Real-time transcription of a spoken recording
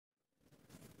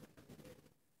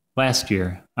Last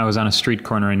year, I was on a street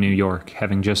corner in New York,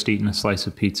 having just eaten a slice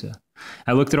of pizza.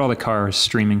 I looked at all the cars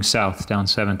streaming south down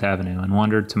 7th Avenue and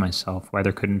wondered to myself why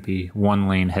there couldn't be one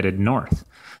lane headed north,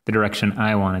 the direction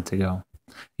I wanted to go.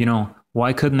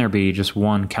 Why couldn't there be just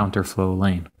one counterflow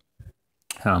lane?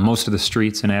 Most of the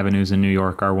streets and avenues in New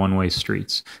York are one-way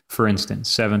streets. For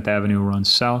instance, 7th Avenue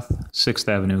runs south, 6th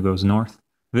Avenue goes north.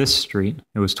 This street,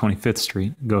 it was 25th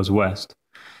Street, goes west,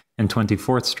 and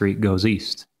 24th Street goes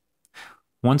east.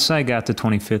 Once I got to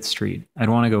 25th Street, I'd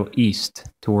want to go east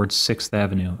towards 6th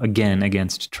Avenue, again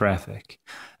against traffic.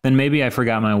 Then maybe I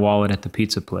forgot my wallet at the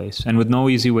pizza place, and with no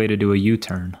easy way to do a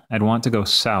U-turn, I'd want to go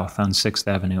south on 6th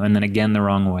Avenue, and then again the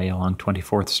wrong way along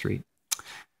 24th Street.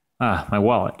 My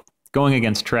wallet. Going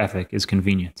against traffic is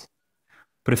convenient.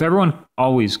 But if everyone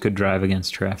always could drive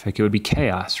against traffic, it would be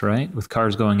chaos, right? With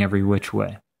cars going every which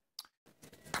way.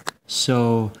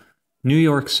 So, New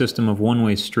York's system of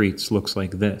one-way streets looks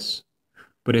like this.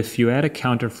 But if you add a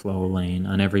counterflow lane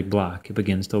on every block, it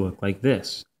begins to look like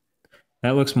this.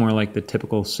 That looks more like the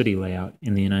typical city layout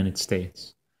in the United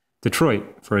States. Detroit,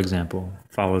 for example,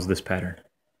 follows this pattern.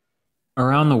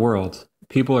 Around the world,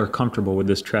 people are comfortable with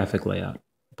this traffic layout.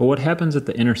 But what happens at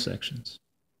the intersections?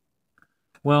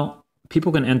 Well,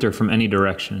 people can enter from any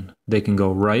direction. They can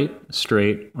go right,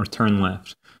 straight, or turn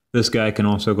left. This guy can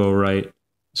also go right,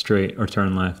 straight, or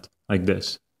turn left, like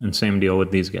this. And same deal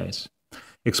with these guys.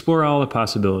 Explore all the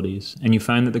possibilities, and you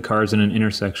find that the cars in an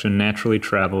intersection naturally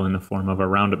travel in the form of a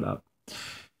roundabout.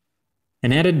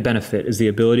 An added benefit is the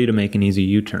ability to make an easy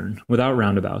U-turn. Without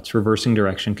roundabouts, reversing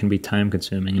direction can be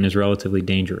time-consuming and is relatively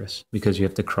dangerous because you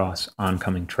have to cross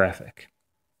oncoming traffic.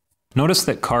 Notice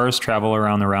that cars travel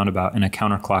around the roundabout in a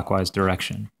counterclockwise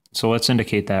direction, so let's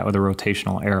indicate that with a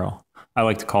rotational arrow. I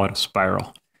like to call it a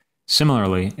spiral.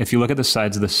 Similarly, if you look at the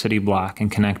sides of the city block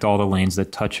and connect all the lanes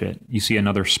that touch it, you see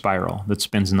another spiral that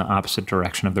spins in the opposite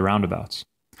direction of the roundabouts.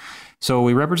 So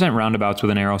we represent roundabouts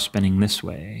with an arrow spinning this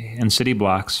way, and city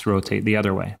blocks rotate the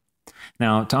other way.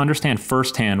 Now, to understand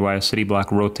firsthand why a city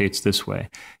block rotates this way,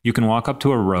 you can walk up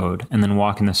to a road and then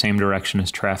walk in the same direction as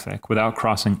traffic without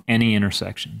crossing any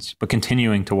intersections, but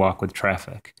continuing to walk with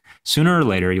traffic. Sooner or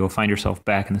later, you will find yourself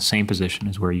back in the same position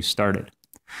as where you started.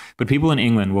 But people in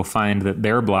England will find that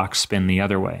their blocks spin the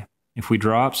other way. If we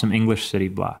draw up some English city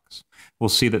blocks, we'll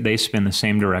see that they spin the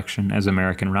same direction as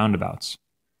American roundabouts.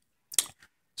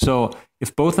 So,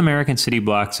 if both American city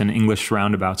blocks and English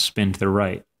roundabouts spin to the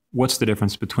right, what's the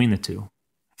difference between the two?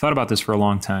 I thought about this for a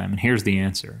long time, and here's the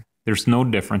answer. There's no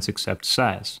difference except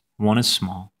size. One is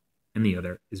small, and the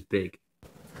other is big.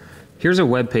 Here's a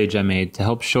web page I made to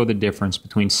help show the difference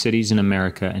between cities in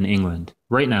America and England.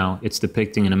 Right now, it's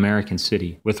depicting an American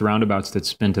city with roundabouts that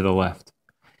spin to the left.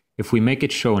 If we make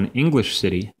it show an English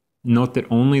city, note that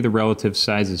only the relative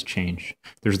sizes change.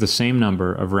 There's the same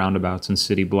number of roundabouts and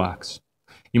city blocks.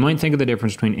 You might think of the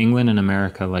difference between England and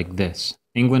America like this.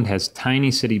 England has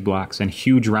tiny city blocks and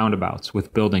huge roundabouts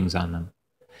with buildings on them.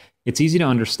 It's easy to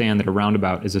understand that a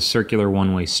roundabout is a circular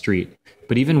one-way street,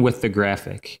 but even with the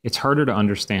graphic, it's harder to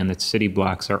understand that city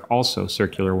blocks are also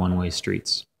circular one-way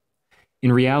streets.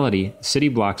 In reality, city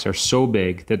blocks are so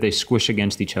big that they squish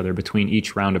against each other between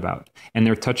each roundabout, and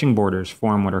their touching borders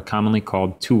form what are commonly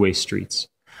called two-way streets.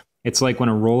 It's like when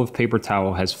a roll of paper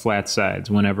towel has flat sides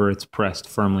whenever it's pressed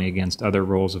firmly against other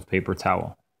rolls of paper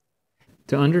towel.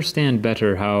 To understand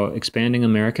better how expanding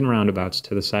American roundabouts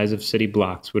to the size of city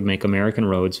blocks would make American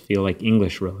roads feel like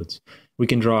English roads, we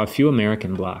can draw a few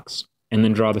American blocks, and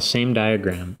then draw the same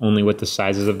diagram, only with the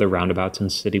sizes of the roundabouts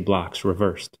and city blocks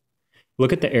reversed.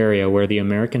 Look at the area where the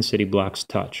American city blocks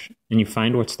touch, and you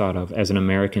find what's thought of as an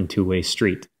American two-way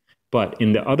street. But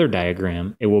in the other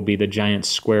diagram, it will be the giant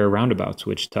square roundabouts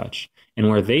which touch, and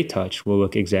where they touch will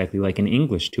look exactly like an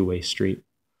English two-way street.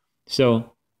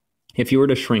 So, if you were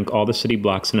to shrink all the city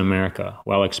blocks in America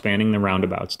while expanding the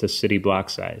roundabouts to city block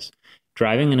size,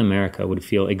 driving in America would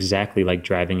feel exactly like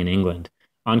driving in England.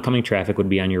 Oncoming traffic would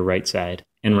be on your right side,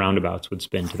 and roundabouts would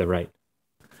spin to the right.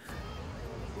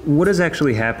 What is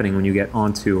actually happening when you get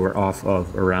onto or off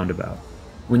of a roundabout?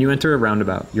 When you enter a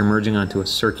roundabout, you're merging onto a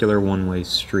circular one-way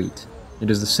street. It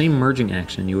is the same merging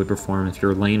action you would perform if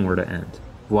your lane were to end.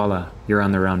 Voila, you're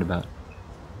on the roundabout.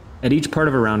 At each part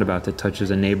of a roundabout that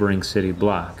touches a neighboring city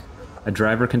block, a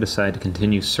driver can decide to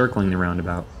continue circling the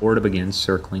roundabout or to begin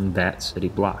circling that city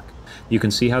block. You can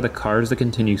see how the cars that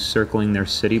continue circling their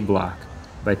city block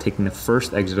by taking the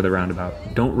first exit of the roundabout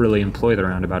don't really employ the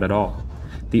roundabout at all.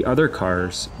 The other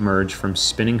cars merge from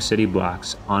spinning city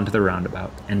blocks onto the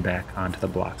roundabout and back onto the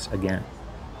blocks again.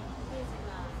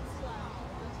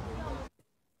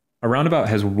 A roundabout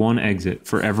has one exit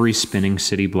for every spinning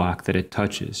city block that it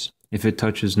touches. If it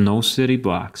touches no city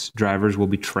blocks, drivers will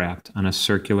be trapped on a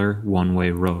circular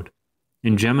one-way road.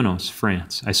 In Gémenos,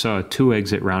 France, I saw a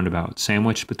two-exit roundabout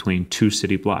sandwiched between two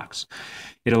city blocks.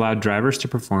 It allowed drivers to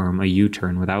perform a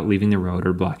U-turn without leaving the road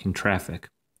or blocking traffic.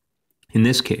 In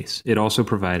this case, it also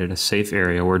provided a safe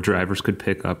area where drivers could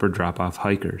pick up or drop off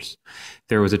hikers.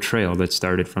 There was a trail that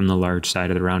started from the large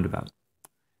side of the roundabout.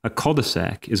 A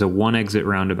cul-de-sac is a one-exit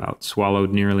roundabout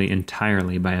swallowed nearly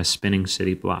entirely by a spinning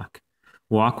city block.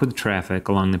 Walk with traffic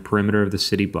along the perimeter of the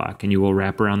city block and you will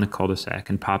wrap around the cul-de-sac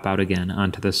and pop out again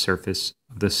onto the surface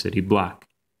of the city block.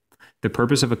 The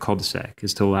purpose of a cul-de-sac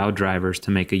is to allow drivers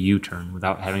to make a U-turn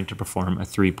without having to perform a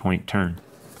three-point turn.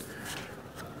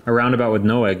 A roundabout with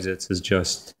no exits is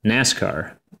just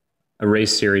NASCAR, a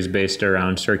race series based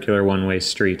around circular one-way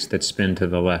streets that spin to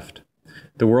the left.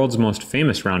 The world's most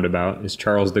famous roundabout is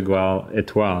Charles de Gaulle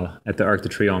Étoile at the Arc de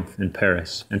Triomphe in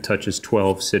Paris and touches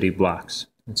 12 city blocks,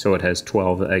 and so it has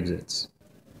 12 exits.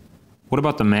 What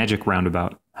about the magic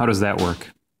roundabout? How does that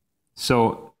work?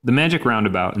 So, the magic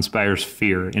roundabout inspires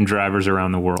fear in drivers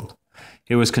around the world.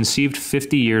 It was conceived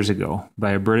 50 years ago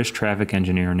by a British traffic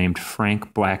engineer named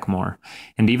Frank Blackmore,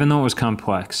 and even though it was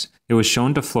complex, it was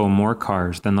shown to flow more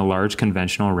cars than the large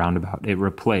conventional roundabout it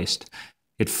replaced.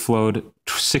 It flowed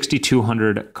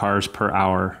 6,200 cars per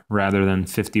hour rather than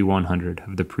 5,100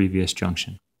 of the previous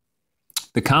junction.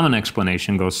 The common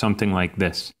explanation goes something like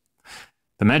this.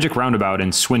 The magic roundabout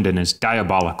in Swindon is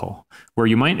diabolical. Where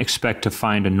you might expect to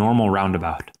find a normal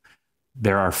roundabout,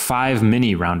 there are 5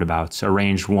 mini roundabouts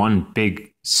arranged one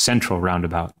big central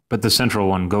roundabout, but the central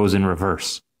one goes in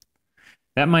reverse.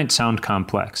 That might sound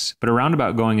complex, but a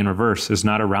roundabout going in reverse is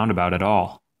not a roundabout at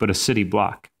all, but a city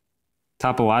block.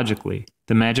 Topologically,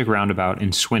 the magic roundabout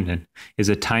in Swindon is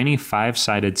a tiny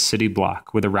 5-sided city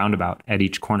block with a roundabout at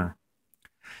each corner.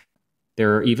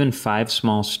 There are even 5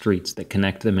 small streets that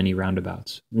connect the mini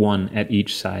roundabouts, one at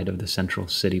each side of the central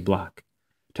city block.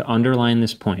 To underline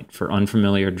this point for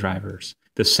unfamiliar drivers,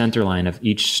 the center line of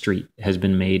each street has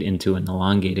been made into an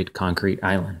elongated concrete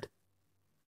island.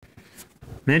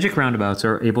 Magic roundabouts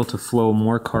are able to flow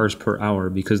more cars per hour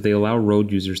because they allow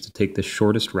road users to take the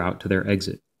shortest route to their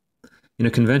exit. In a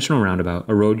conventional roundabout,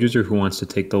 a road user who wants to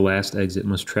take the last exit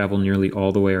must travel nearly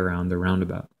all the way around the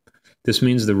roundabout. This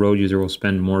means the road user will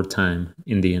spend more time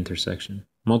in the intersection.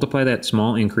 Multiply that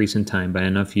small increase in time by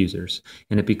enough users,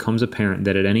 and it becomes apparent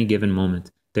that at any given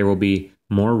moment, there will be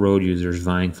more road users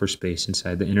vying for space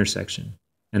inside the intersection,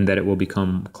 and that it will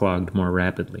become clogged more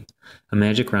rapidly. A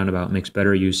magic roundabout makes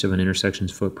better use of an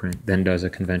intersection's footprint than does a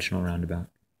conventional roundabout.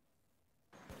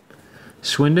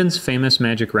 Swindon's famous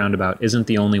magic roundabout isn't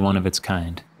the only one of its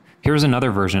kind. Here's another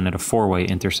version at a 4-way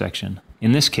intersection.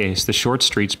 In this case, the short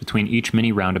streets between each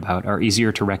mini roundabout are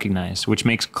easier to recognize, which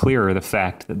makes clearer the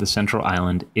fact that the central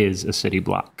island is a city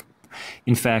block.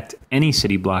 In fact, any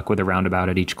city block with a roundabout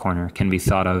at each corner can be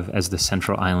thought of as the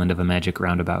central island of a magic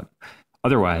roundabout.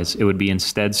 Otherwise, it would be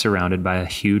instead surrounded by a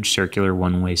huge circular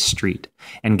one-way street,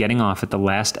 and getting off at the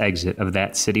last exit of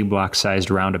that city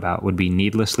block-sized roundabout would be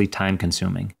needlessly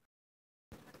time-consuming.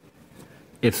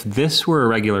 If this were a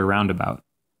regular roundabout,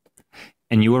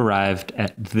 and you arrived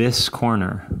at this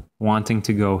corner wanting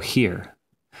to go here,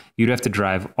 you'd have to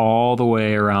drive all the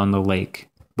way around the lake.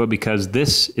 But because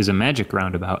this is a magic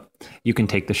roundabout, you can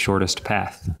take the shortest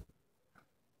path.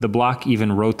 The block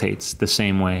even rotates the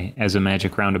same way as a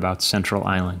magic roundabout's central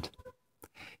island.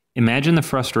 Imagine the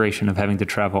frustration of having to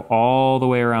travel all the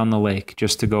way around the lake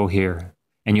just to go here,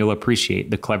 and you'll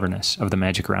appreciate the cleverness of the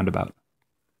magic roundabout.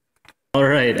 All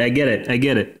right, I get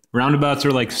it. Roundabouts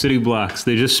are like city blocks.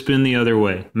 They just spin the other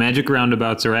way. Magic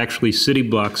roundabouts are actually city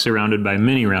blocks surrounded by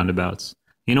mini roundabouts.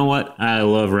 You know what? I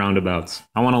love roundabouts.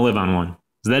 I want to live on one.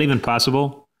 Is that even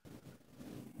possible?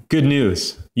 Good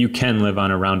news. You can live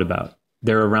on a roundabout.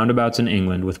 There are roundabouts in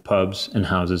England with pubs and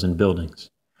houses and buildings.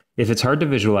 If it's hard to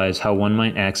visualize how one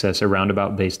might access a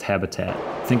roundabout-based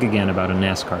habitat, think again about a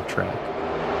NASCAR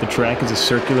track. The track is a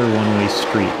circular one-way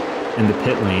street, and the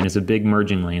pit lane is a big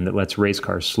merging lane that lets race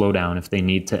cars slow down if they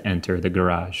need to enter the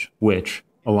garage, which,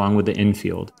 along with the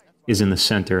infield, is in the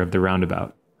center of the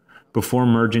roundabout. Before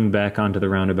merging back onto the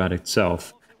roundabout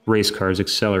itself, race cars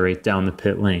accelerate down the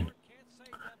pit lane.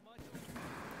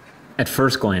 At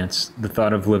first glance, the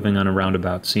thought of living on a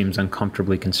roundabout seems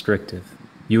uncomfortably constrictive.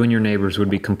 You and your neighbors would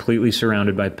be completely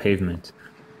surrounded by pavement,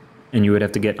 and you would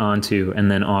have to get onto and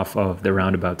then off of the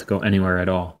roundabout to go anywhere at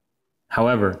all.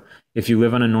 However, if you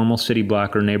live on a normal city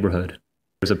block or neighborhood,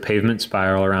 there's a pavement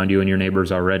spiral around you and your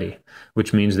neighbors already,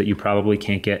 which means that you probably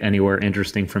can't get anywhere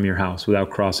interesting from your house without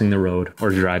crossing the road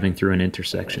or driving through an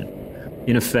intersection.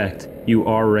 In effect, you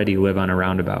already live on a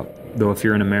roundabout, though if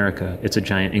you're in America, it's a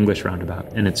giant English roundabout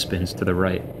and it spins to the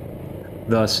right.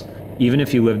 Thus, even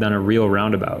if you lived on a real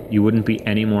roundabout, you wouldn't be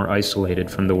any more isolated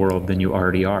from the world than you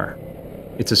already are.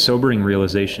 It's a sobering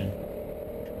realization.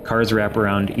 Cars wrap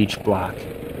around each block,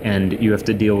 and you have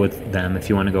to deal with them if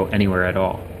you want to go anywhere at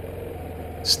all.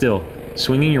 Still,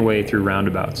 swinging your way through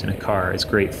roundabouts in a car is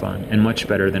great fun and much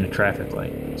better than a traffic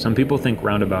light. Some people think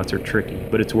roundabouts are tricky,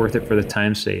 but it's worth it for the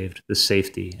time saved, the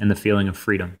safety, and the feeling of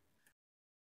freedom.